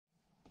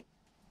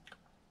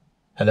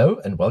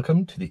Hello and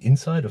welcome to the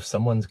inside of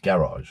someone's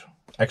garage.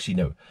 Actually,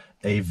 no,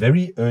 a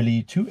very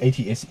early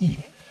 280 SE,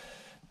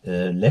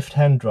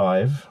 left-hand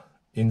drive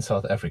in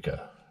South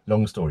Africa.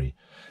 Long story.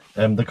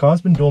 The car's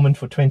been dormant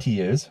for 20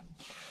 years,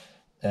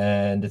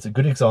 and it's a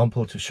good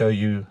example to show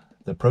you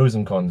the pros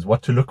and cons,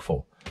 what to look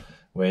for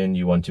when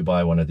you want to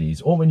buy one of these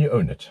or when you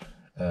own it.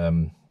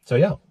 So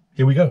yeah,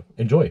 here we go.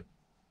 Enjoy.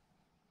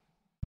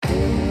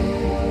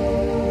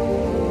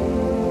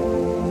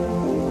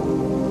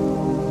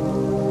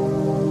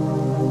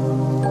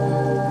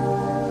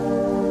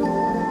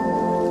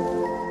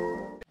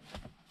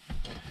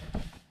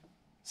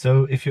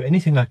 So if you're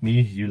anything like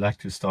me, you like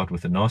to start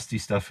with the nasty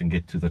stuff and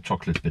get to the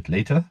chocolate bit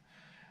later.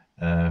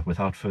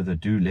 Without further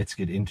ado, let's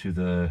get into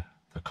the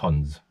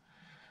cons,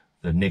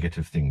 the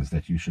negative things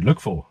that you should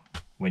look for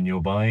when you're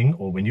buying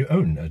or when you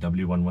own a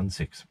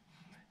W116.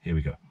 Here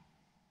we go.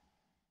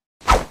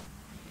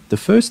 The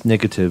first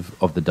negative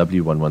of the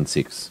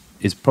W116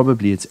 is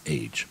probably its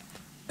age.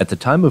 At the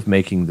time of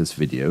making this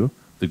video,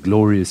 the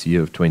glorious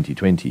year of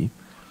 2020,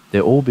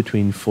 they're all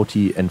between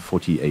 40 and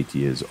 48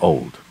 years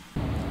old.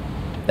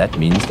 That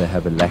means they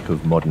have a lack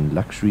of modern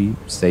luxury,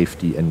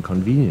 safety and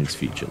convenience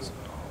features,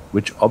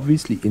 which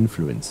obviously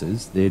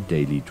influences their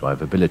daily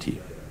drivability.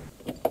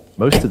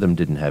 Most of them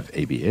didn't have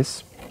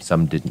ABS,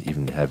 some didn't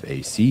even have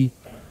AC,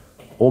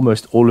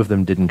 almost all of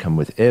them didn't come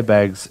with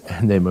airbags,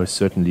 and they most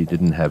certainly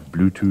didn't have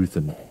Bluetooth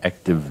and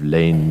active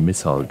lane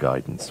missile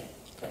guidance.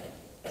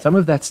 Some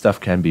of that stuff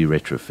can be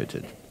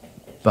retrofitted,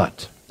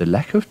 but the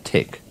lack of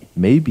tech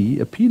may be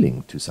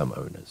appealing to some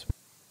owners.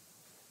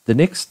 The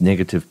next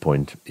negative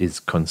point is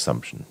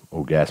consumption,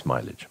 or gas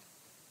mileage.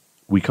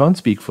 We can't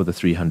speak for the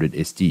 300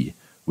 SD,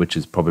 which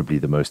is probably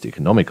the most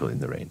economical in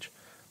the range,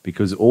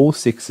 because all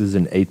 6s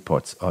and 8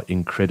 pots are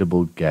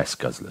incredible gas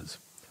guzzlers.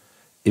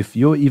 If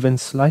you're even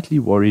slightly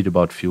worried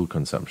about fuel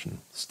consumption,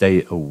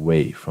 stay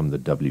away from the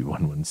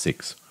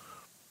W116.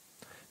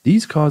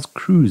 These cars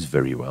cruise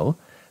very well,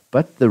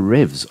 but the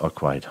revs are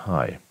quite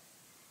high.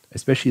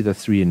 Especially the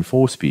 3 and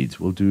 4 speeds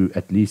will do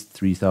at least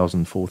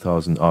 3,000,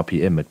 4,000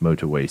 RPM at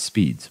motorway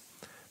speeds.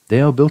 They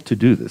are built to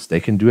do this.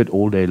 They can do it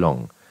all day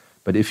long.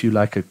 But if you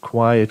like a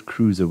quiet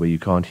cruiser where you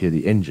can't hear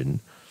the engine,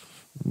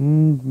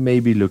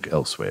 maybe look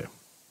elsewhere.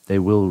 They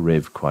will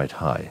rev quite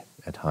high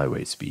at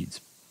highway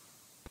speeds.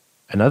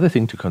 Another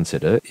thing to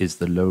consider is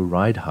the low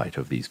ride height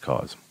of these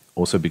cars,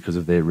 also because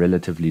of their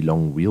relatively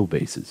long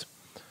wheelbases.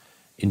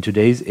 In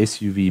today's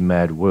SUV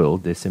mad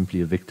world, they're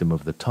simply a victim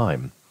of the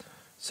time.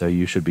 So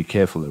you should be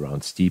careful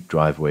around steep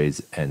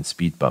driveways and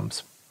speed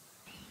bumps.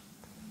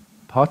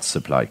 Parts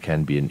supply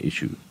can be an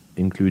issue,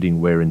 including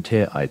wear and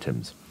tear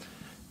items,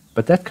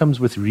 but that comes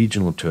with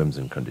regional terms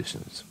and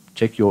conditions.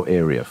 Check your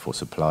area for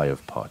supply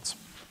of parts.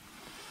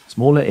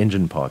 Smaller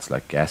engine parts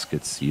like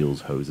gaskets,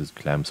 seals, hoses,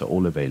 clamps are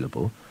all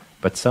available,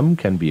 but some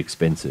can be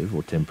expensive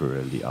or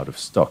temporarily out of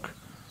stock.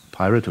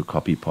 Pirate or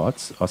copy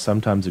parts are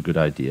sometimes a good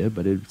idea,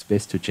 but it's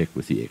best to check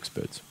with the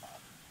experts.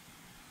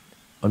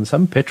 On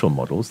some petrol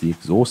models, the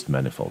exhaust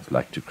manifolds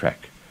like to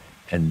crack,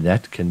 and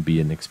that can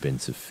be an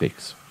expensive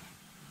fix.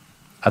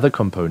 Other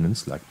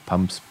components like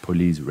pumps,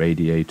 pulleys,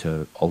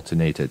 radiator,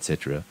 alternator,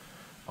 etc.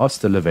 are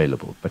still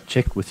available, but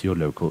check with your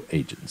local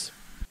agents.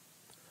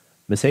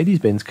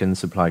 Mercedes-Benz can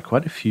supply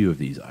quite a few of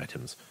these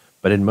items,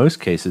 but in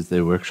most cases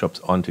their workshops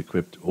aren't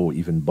equipped or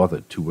even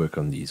bothered to work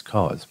on these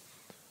cars.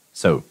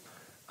 So,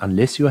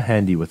 unless you're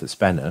handy with a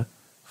spanner,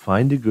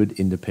 find a good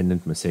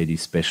independent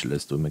Mercedes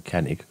specialist or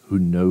mechanic who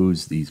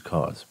knows these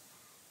cars.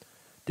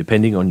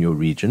 Depending on your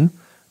region,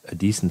 a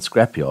decent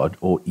scrapyard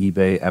or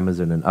eBay,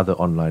 Amazon and other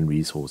online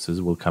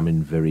resources will come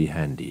in very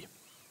handy.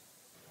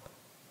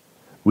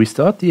 We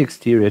start the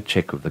exterior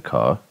check of the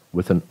car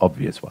with an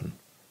obvious one: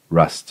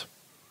 rust.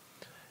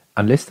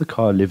 Unless the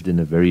car lived in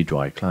a very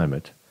dry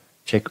climate,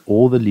 check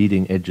all the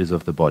leading edges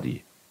of the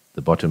body,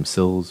 the bottom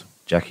sills,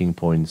 jacking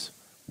points,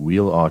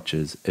 wheel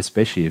arches,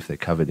 especially if they're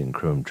covered in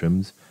chrome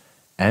trims,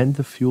 and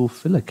the fuel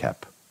filler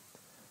cap.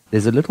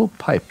 There's a little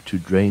pipe to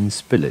drain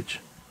spillage,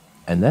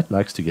 and that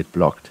likes to get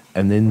blocked,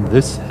 and then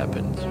this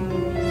happens.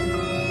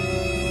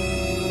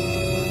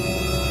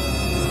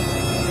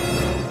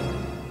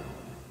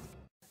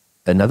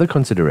 Another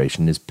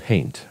consideration is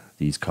paint.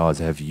 These cars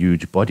have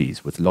huge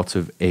bodies with lots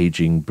of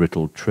aging,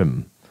 brittle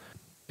trim.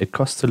 It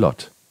costs a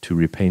lot to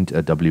repaint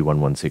a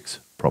W116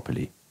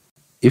 properly.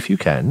 If you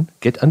can,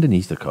 get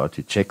underneath the car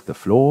to check the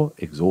floor,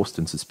 exhaust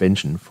and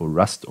suspension for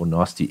rust or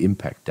nasty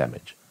impact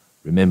damage.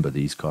 Remember,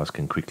 these cars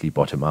can quickly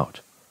bottom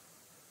out.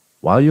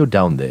 While you're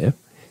down there,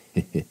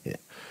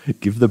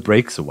 give the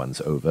brakes a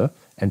once-over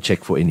and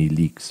check for any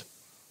leaks.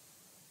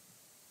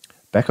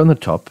 Back on the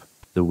top,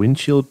 the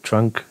windshield,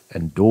 trunk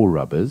and door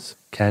rubbers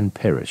can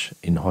perish.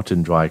 In hot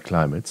and dry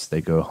climates,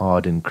 they go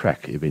hard and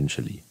crack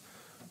eventually.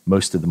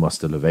 Most of them are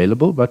still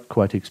available, but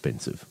quite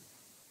expensive.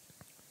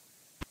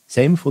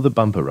 Same for the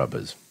bumper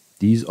rubbers.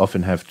 These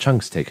often have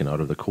chunks taken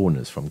out of the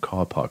corners from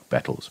car park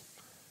battles.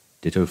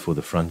 Ditto for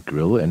the front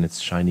grille and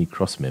its shiny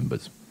cross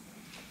members.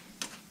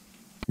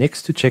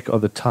 Next to check are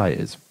the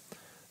tires.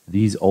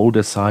 These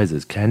older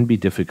sizes can be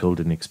difficult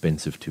and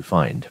expensive to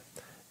find.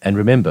 And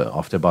remember,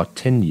 after about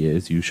 10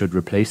 years, you should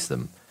replace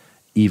them,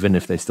 even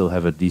if they still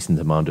have a decent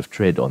amount of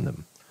tread on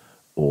them.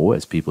 Or,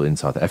 as people in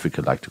South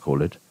Africa like to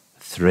call it,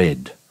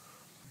 thread.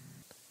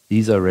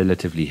 These are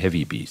relatively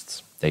heavy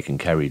beasts. They can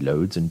carry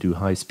loads and do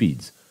high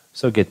speeds,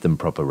 so get them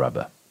proper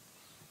rubber.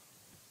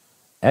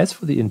 As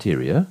for the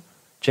interior,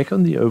 check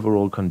on the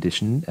overall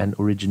condition and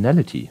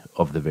originality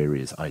of the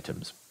various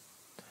items.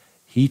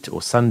 Heat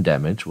or sun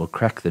damage will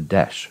crack the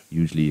dash,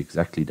 usually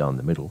exactly down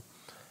the middle,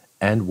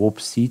 and warp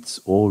seats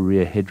or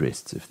rear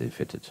headrests if they're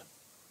fitted.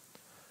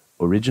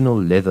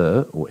 Original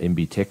leather or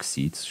MB-Tech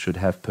seats should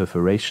have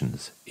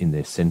perforations in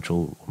their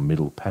central or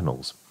middle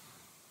panels.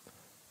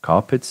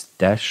 Carpets,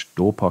 dash,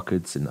 door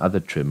pockets and other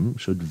trim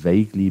should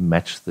vaguely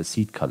match the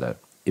seat color.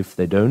 If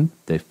they don't,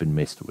 they've been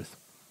messed with.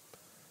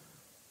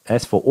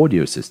 As for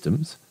audio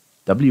systems,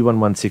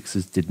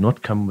 W116s did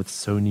not come with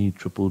Sony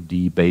Triple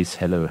D Bass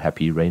Hello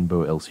Happy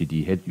Rainbow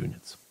LCD head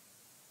units.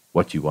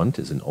 What you want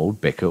is an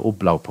old Becker or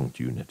Blaupunkt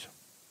unit.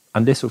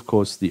 Unless, of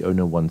course, the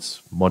owner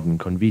wants modern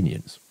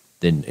convenience.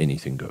 Then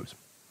anything goes.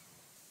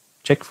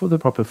 Check for the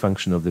proper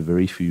function of the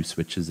very few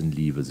switches and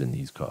levers in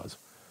these cars,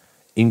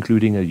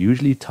 including a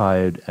usually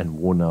tired and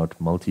worn-out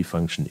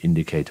multifunction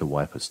indicator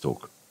wiper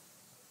stalk.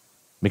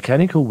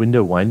 Mechanical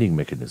window winding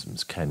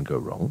mechanisms can go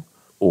wrong,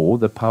 or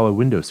the power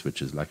window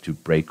switches like to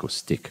break or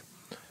stick.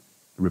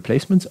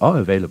 Replacements are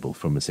available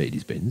from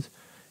Mercedes-Benz,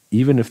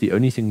 even if the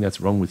only thing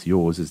that's wrong with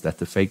yours is that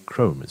the fake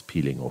chrome is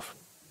peeling off.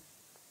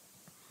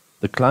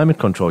 The climate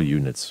control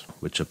units,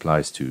 which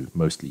applies to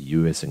mostly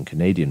US and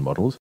Canadian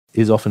models,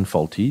 is often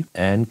faulty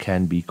and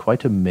can be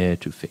quite a mare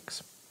to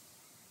fix.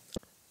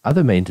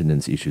 Other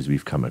maintenance issues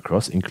we've come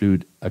across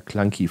include a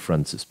clunky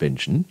front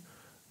suspension,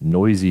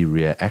 noisy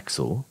rear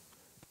axle,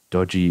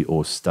 dodgy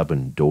or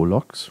stubborn door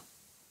locks,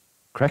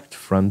 cracked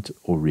front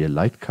or rear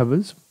light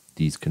covers,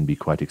 these can be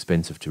quite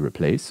expensive to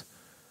replace,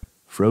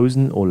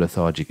 frozen or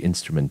lethargic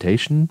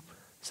instrumentation,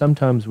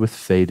 sometimes with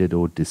faded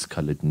or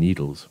discolored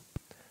needles,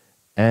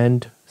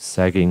 and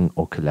sagging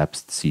or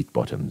collapsed seat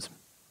bottoms.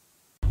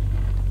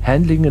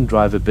 Handling and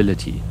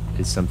drivability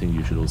is something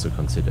you should also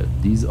consider.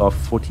 These are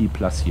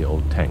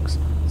 40-plus-year-old tanks,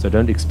 so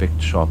don't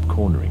expect sharp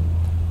cornering.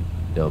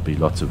 There'll be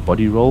lots of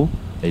body roll,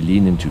 they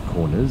lean into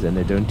corners, and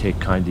they don't take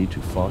kindly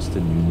to fast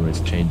and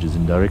numerous changes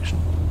in direction.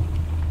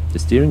 The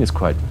steering is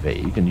quite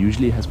vague and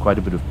usually has quite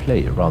a bit of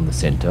play around the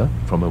center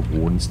from a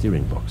worn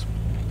steering box.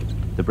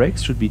 The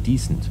brakes should be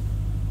decent,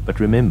 but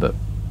remember,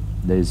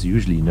 there's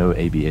usually no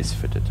ABS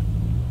fitted.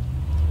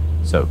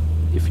 So,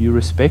 if you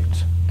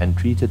respect and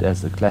treat it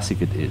as the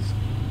classic it is,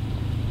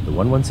 the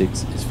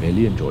 116 is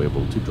fairly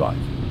enjoyable to drive.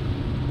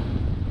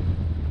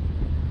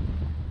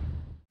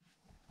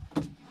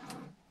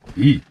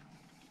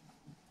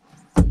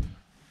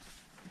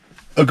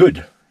 Oh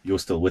good, you're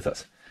still with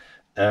us.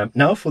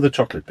 Now for the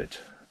chocolate bit,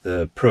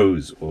 the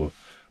pros or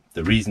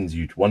the reasons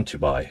you'd want to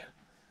buy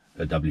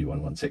a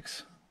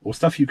W116, or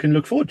stuff you can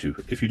look forward to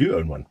if you do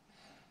own one.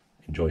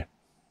 Enjoy.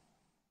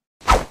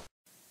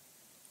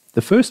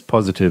 The first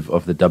positive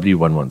of the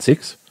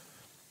W116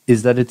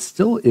 is that it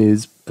still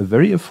is a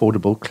very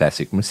affordable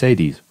classic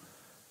Mercedes.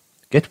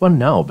 Get one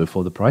now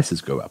before the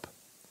prices go up.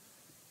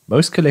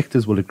 Most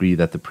collectors will agree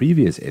that the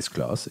previous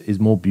S-Class is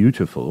more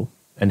beautiful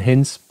and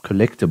hence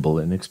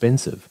collectible and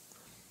expensive.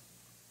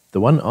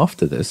 The one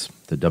after this,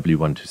 the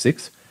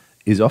W126,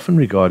 is often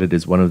regarded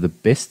as one of the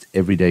best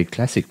everyday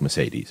classic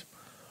Mercedes.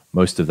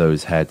 Most of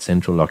those had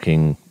central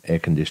locking, air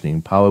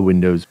conditioning, power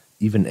windows,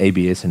 even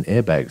ABS and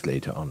airbags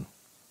later on.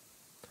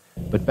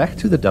 But back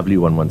to the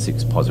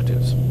W116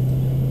 positives.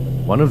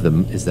 One of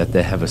them is that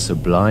they have a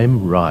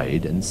sublime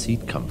ride and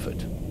seat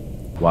comfort.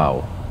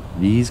 Wow,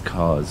 these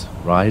cars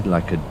ride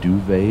like a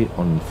duvet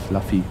on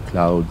fluffy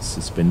clouds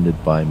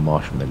suspended by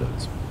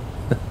marshmallows.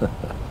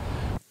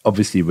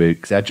 Obviously we're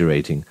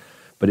exaggerating,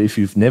 but if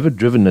you've never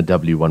driven a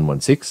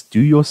W116, do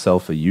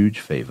yourself a huge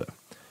favor.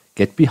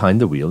 Get behind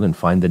the wheel and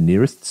find the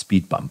nearest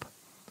speed bump.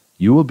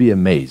 You will be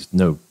amazed,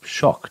 no,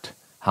 shocked,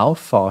 how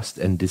fast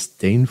and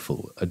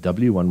disdainful a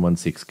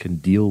W116 can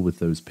deal with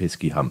those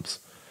pesky humps.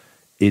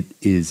 It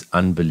is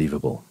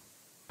unbelievable.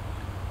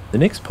 The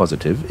next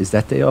positive is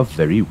that they are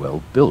very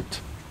well built.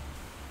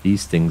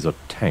 These things are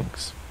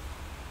tanks.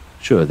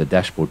 Sure, the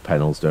dashboard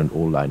panels don't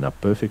all line up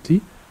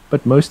perfectly,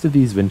 but most of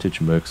these vintage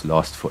Mercs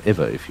last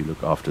forever if you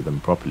look after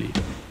them properly.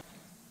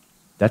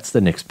 That's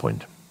the next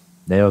point.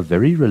 They are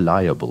very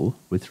reliable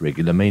with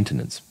regular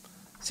maintenance.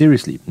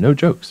 Seriously, no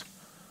jokes.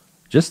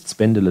 Just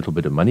spend a little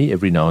bit of money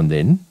every now and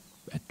then,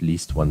 at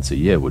least once a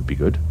year would be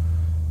good,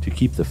 to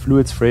keep the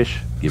fluids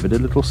fresh, give it a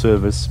little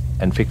service,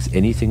 and fix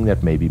anything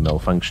that may be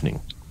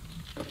malfunctioning.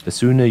 The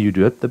sooner you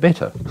do it, the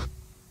better.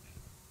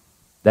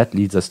 That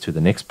leads us to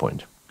the next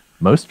point.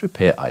 Most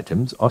repair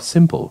items are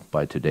simple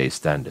by today's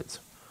standards.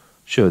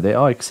 Sure, there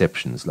are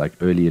exceptions like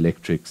early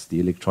electrics, the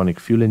electronic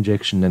fuel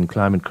injection and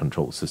climate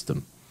control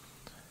system.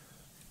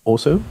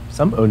 Also,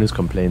 some owners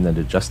complain that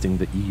adjusting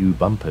the EU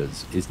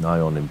bumpers is nigh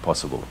on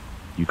impossible.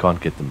 You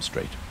can't get them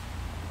straight.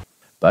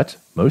 But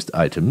most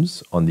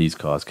items on these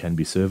cars can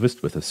be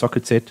serviced with a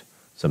socket set,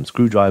 some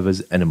screwdrivers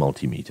and a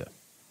multimeter.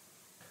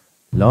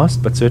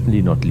 Last but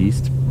certainly not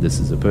least, this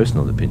is a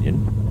personal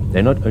opinion,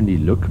 they not only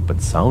look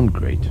but sound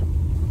great.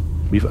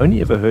 We've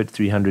only ever heard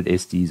 300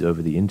 SDs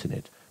over the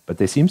internet, but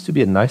there seems to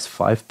be a nice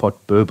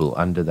 5-pot burble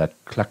under that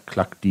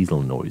cluck-cluck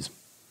diesel noise.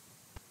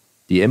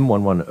 The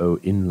M110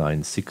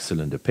 inline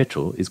 6-cylinder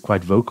petrol is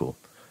quite vocal,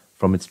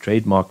 from its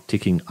trademark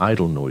ticking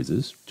idle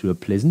noises to a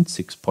pleasant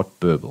 6-pot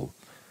burble,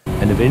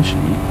 and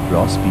eventually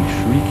raspy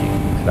shrieking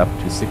at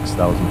up to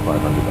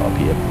 6,500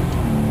 RPM.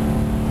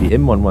 The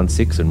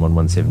M116 and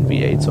 117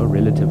 V8s are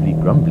relatively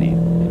grumbly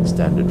in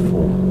standard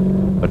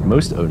form, but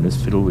most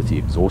owners fiddle with the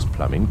exhaust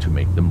plumbing to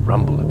make them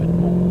rumble a bit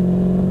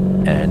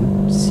more.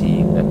 And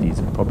seeing that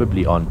these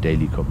probably aren't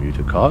daily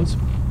commuter cars,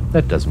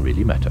 that doesn't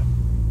really matter.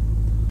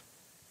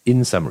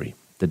 In summary,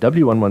 the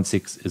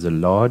W116 is a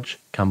large,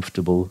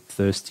 comfortable,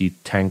 thirsty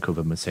tank of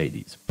a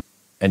Mercedes,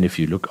 and if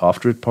you look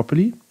after it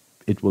properly,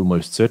 it will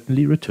most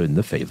certainly return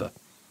the favor.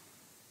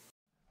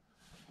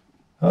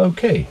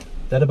 Okay,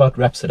 that about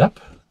wraps it up.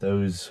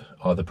 Those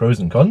are the pros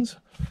and cons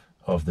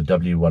of the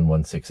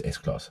W116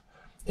 S-Class.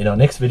 In our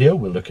next video,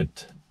 we'll look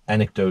at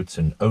anecdotes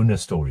and owner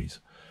stories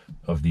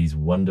of these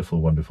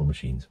wonderful, wonderful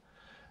machines.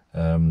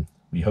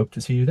 We hope to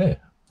see you there.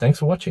 Thanks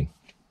for watching.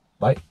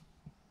 Bye.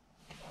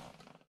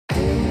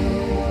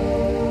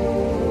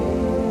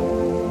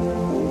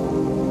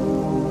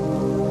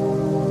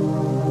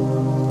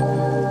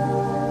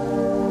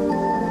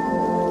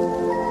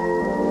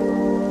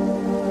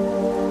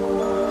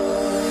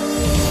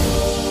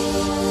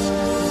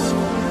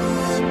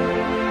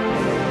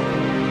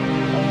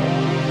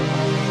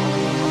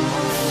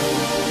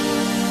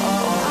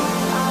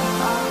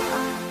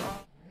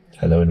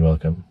 Hello and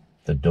welcome.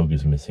 The dog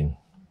is missing.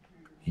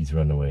 He's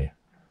run away.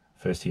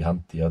 First he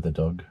humped the other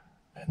dog,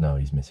 and now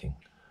he's missing.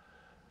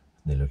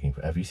 They're looking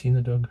for... Have you seen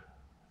the dog?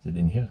 Is it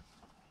in here?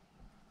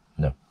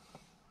 No.